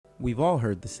We've all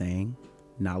heard the saying,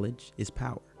 knowledge is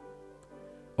power.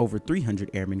 Over 300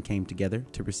 airmen came together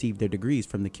to receive their degrees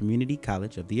from the Community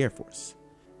College of the Air Force,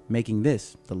 making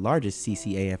this the largest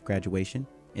CCAF graduation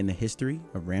in the history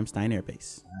of Ramstein Air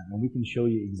Base. And we can show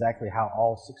you exactly how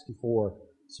all 64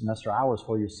 semester hours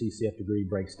for your CCAF degree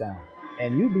breaks down.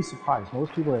 And you'd be surprised,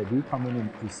 most people that do come in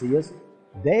to see us,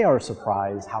 they are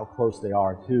surprised how close they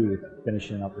are to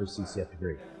finishing up their CCAF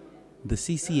degree. The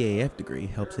CCAF degree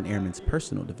helps an airman's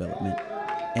personal development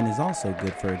and is also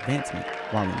good for advancement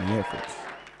while in the Air Force.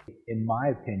 In my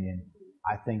opinion,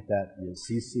 I think that the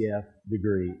CCAF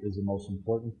degree is the most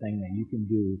important thing that you can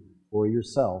do for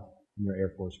yourself in your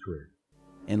Air Force career.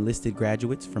 Enlisted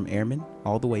graduates from airmen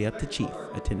all the way up to chief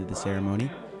attended the ceremony,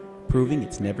 proving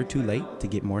it's never too late to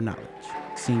get more knowledge.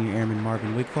 Senior Airman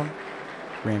Marvin Wigfall,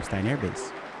 Ramstein Air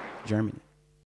Base, Germany.